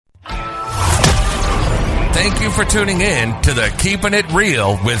Thank you for tuning in to the Keeping It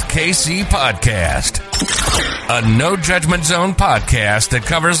Real with KC podcast, a no judgment zone podcast that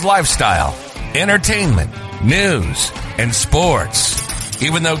covers lifestyle, entertainment, news, and sports.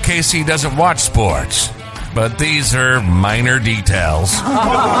 Even though KC doesn't watch sports, but these are minor details.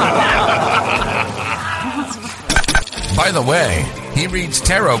 By the way, he reads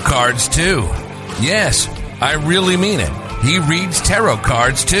tarot cards too. Yes, I really mean it. He reads tarot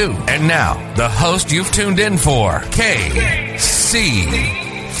cards too. And now, the host you've tuned in for, KC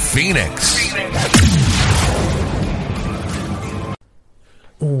Phoenix.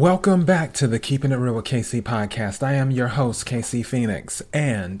 Welcome back to the Keeping It Real with KC podcast. I am your host, KC Phoenix.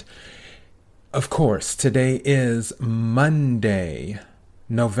 And, of course, today is Monday,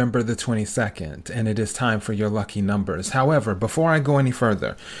 November the 22nd, and it is time for your lucky numbers. However, before I go any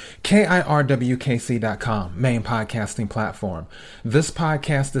further, KIRWKC.com, main podcasting platform. This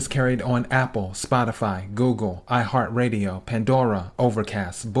podcast is carried on Apple, Spotify, Google, iHeartRadio, Pandora,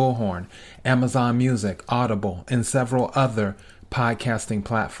 Overcast, Bullhorn, Amazon Music, Audible, and several other podcasting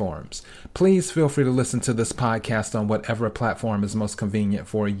platforms. Please feel free to listen to this podcast on whatever platform is most convenient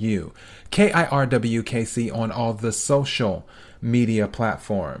for you. KIRWKC on all the social media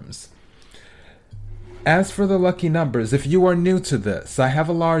platforms. As for the lucky numbers, if you are new to this, I have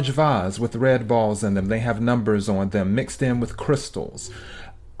a large vase with red balls in them. They have numbers on them mixed in with crystals.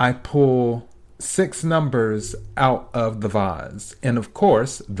 I pull 6 numbers out of the vase, and of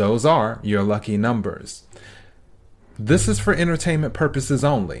course, those are your lucky numbers. This is for entertainment purposes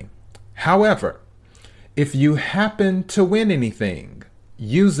only. However, if you happen to win anything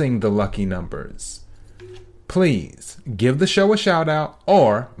using the lucky numbers, please give the show a shout out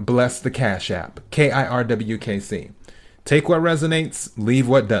or bless the Cash App, KIRWKC. Take what resonates, leave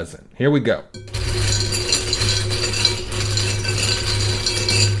what doesn't. Here we go.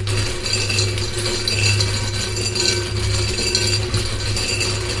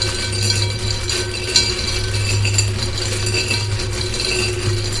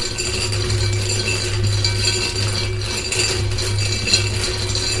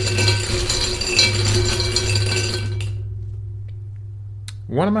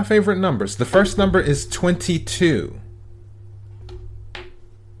 One of my favorite numbers. The first number is 22.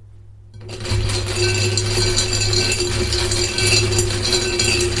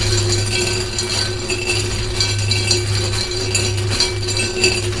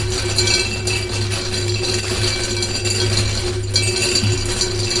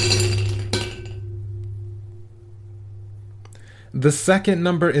 The second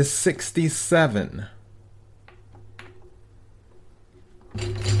number is 67.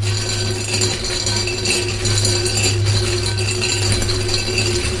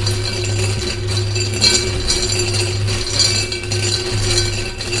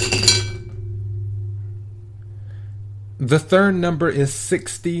 The third number is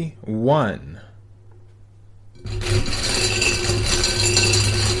 61.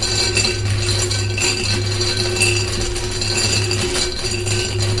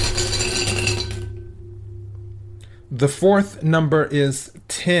 The fourth number is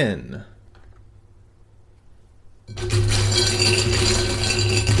 10.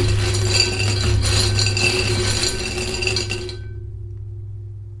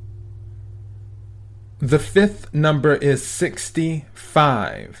 The fifth number is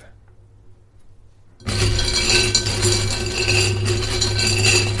 65.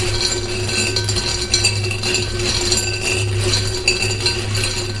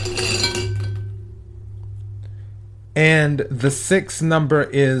 And the sixth number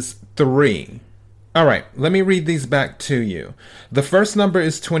is 3. All right, let me read these back to you. The first number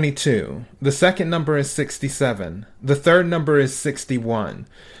is 22. The second number is 67. The third number is 61.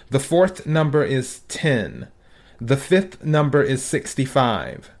 The fourth number is 10. The fifth number is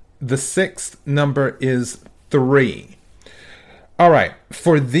 65. The sixth number is 3. All right,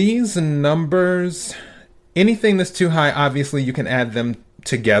 for these numbers, anything that's too high, obviously you can add them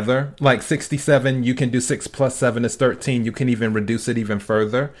together. Like 67, you can do 6 plus 7 is 13. You can even reduce it even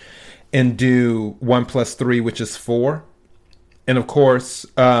further and do 1 plus 3, which is 4. And of course,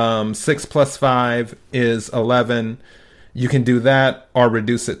 6 plus 5 is 11. You can do that or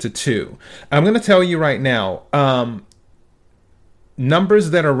reduce it to 2. I'm going to tell you right now, numbers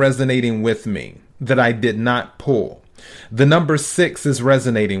that are resonating with me that I did not pull. The number 6 is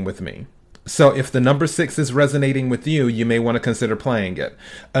resonating with me. So if the number 6 is resonating with you, you may want to consider playing it.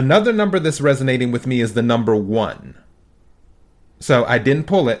 Another number that's resonating with me is the number 1. So I didn't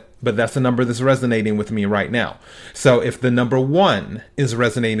pull it, but that's the number that's resonating with me right now. So if the number 1 is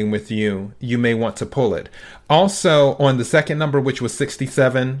resonating with you, you may want to pull it. Also, on the second number, which was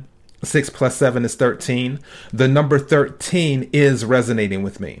 67, 6 plus 7 is 13. The number 13 is resonating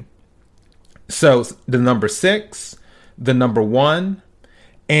with me. So the number 6, the number 1,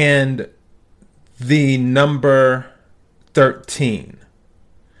 and the number 13.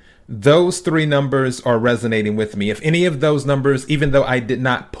 Those three numbers are resonating with me. If any of those numbers, even though I did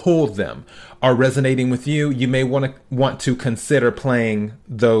not pull them, are resonating with you, you may want to consider playing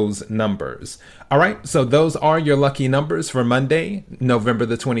those numbers. All right, so those are your lucky numbers for Monday, November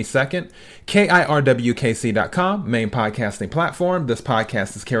the 22nd. KIRWKC.com, main podcasting platform. This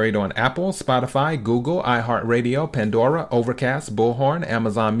podcast is carried on Apple, Spotify, Google, iHeartRadio, Pandora, Overcast, Bullhorn,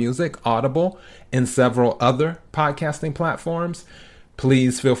 Amazon Music, Audible, and several other podcasting platforms.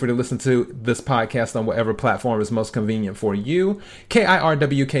 Please feel free to listen to this podcast on whatever platform is most convenient for you.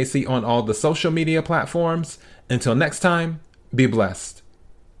 KIRWKC on all the social media platforms. Until next time, be blessed.